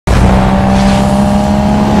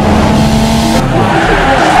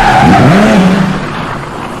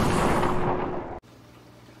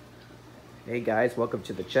guys, welcome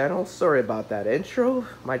to the channel. Sorry about that intro.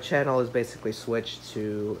 My channel is basically switched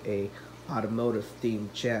to a automotive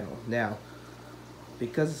themed channel. Now,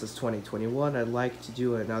 because this is 2021, I'd like to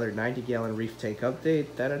do another 90-gallon reef tank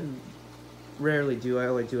update that I rarely do. I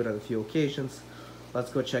only do it on a few occasions.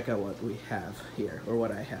 Let's go check out what we have here, or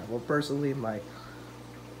what I have. Well, personally, my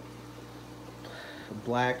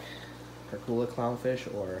black percula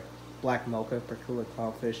clownfish, or black mocha percula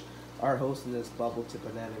clownfish, are hosting this bubble tip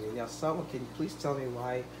anemone. Now, someone, can you please tell me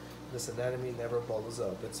why this anemone never bubbles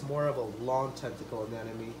up? It's more of a long tentacle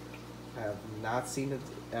anemone. I have not seen it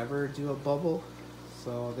ever do a bubble,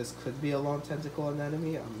 so this could be a long tentacle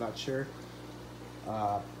anemone. I'm not sure,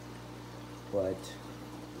 but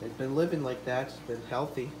they've been living like that, been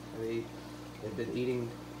healthy. They've been eating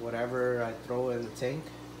whatever I throw in the tank,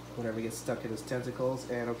 whatever gets stuck in his tentacles,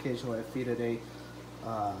 and occasionally I feed it a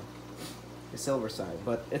silver side.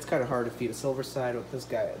 But it's kind of hard to feed a silver side with this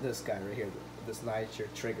guy right here, this niger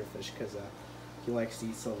triggerfish, because he likes to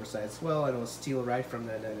eat silver sides well, and it'll steal right from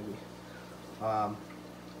the anemone.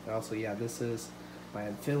 Also, yeah, this is my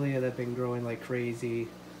amphilia that's been growing like crazy.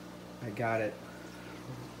 I got it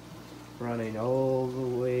running all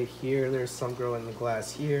the way here. There's some growing in the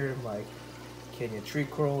glass here. My Kenya tree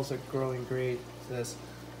corals are growing great. This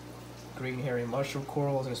green hairy mushroom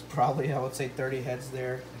corals, there's probably, I would say, 30 heads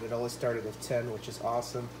there. It only started with 10, which is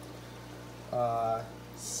awesome.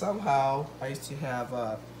 Somehow I used to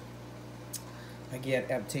have again,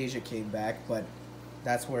 Amptasia came back, but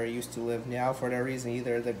that's where it used to live. Now, for that reason,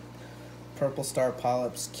 either the purple star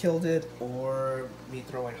polyps killed it, or me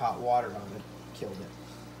throwing hot water on it killed it.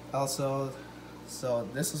 Also, so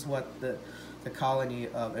this is what the colony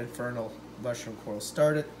of infernal mushroom coral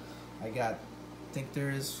started. I think there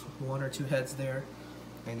is 1 or 2 heads there,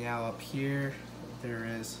 and now up here there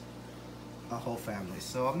is a whole family.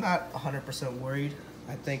 So I'm not 100% worried.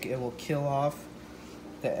 I think it will kill off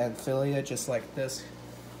the amphilia, just like this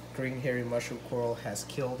green hairy mushroom coral has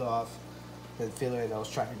killed off the amphilia that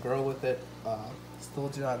was trying to grow with it. Still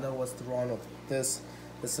do not know what's wrong with this.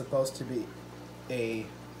 It's supposed to be a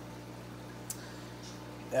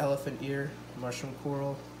elephant ear mushroom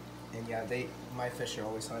coral, and yeah, my fish are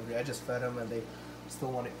always hungry. I just fed them and they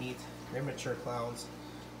still want to eat. They're mature clowns.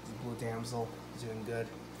 The blue damsel is doing good.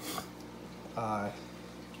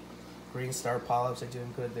 Green star polyps are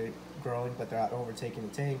doing good. They're growing, but they're not overtaking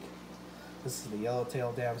the tank. This is the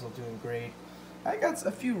yellowtail damsel doing great. I got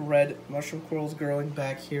a few red mushroom corals growing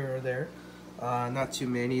back here or there. Not too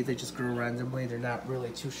many. They just grow randomly. They're not really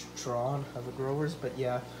too strong of the growers, but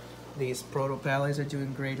yeah, these protopallies are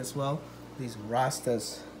doing great as well. These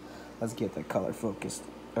rastas, let's get the color focused,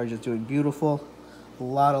 are just doing beautiful. A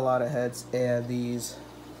lot of heads, and these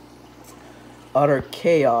utter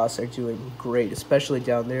chaos are doing great, especially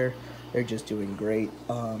down there. They're just doing great.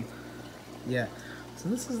 Yeah, so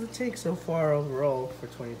this is the take so far overall for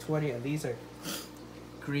 2020, and these are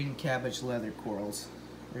green cabbage leather corals.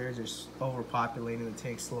 They're just overpopulating the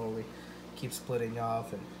tank slowly, keep splitting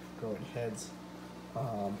off and growing heads.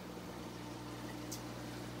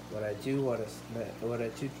 What I do want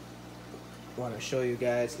to show you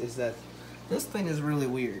guys is that this thing is really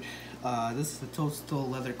weird. This is the toadstool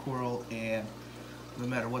leather coral, and no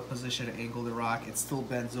matter what position or angle the rock, it still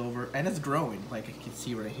bends over, and it's growing. Like you can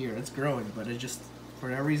see right here, it's growing, but it just, for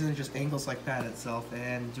that reason, it just angles like that itself,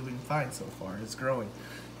 and doing fine so far. It's growing.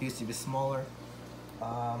 It used to be smaller.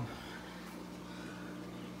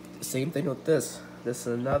 Same thing with this. This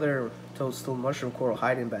is another toadstool mushroom coral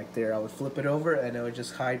hiding back there. I would flip it over and it would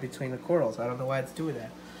just hide between the corals. I don't know why it's doing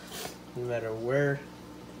that. No matter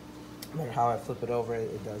how I flip it over,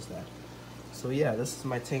 it does that. So yeah, this is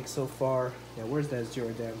my tank so far. Yeah, where's that Zero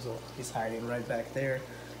damsel? He's hiding right back there.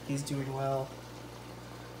 He's doing well.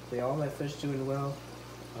 All my fish doing well.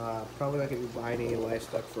 Probably not gonna be buying any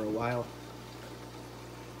livestock for a while.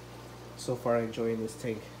 So far, I'm enjoying this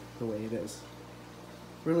tank the way it is.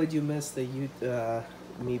 Really do miss the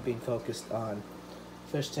me being focused on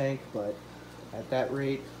fish tank, but at that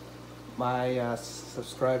rate, my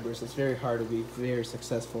subscribers, it's very hard to be very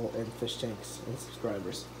successful in fish tanks and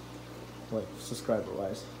subscribers, like subscriber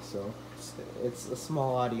wise. So it's a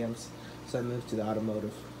small audience, so I moved to the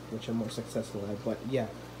automotive, which I'm more successful at. But yeah,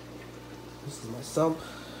 this is my sump,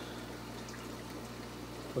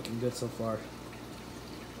 looking good so far.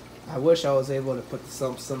 I wish I was able to put the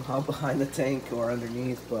sump somehow behind the tank or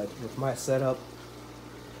underneath, but with my setup,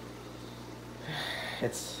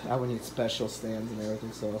 I would need special stands and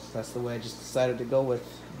everything, so that's the way I just decided to go with.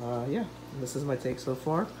 Yeah, this is my tank so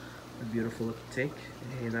far. A beautiful looking tank,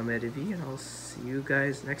 and I'm Eddie V, and I'll see you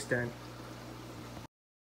guys next time.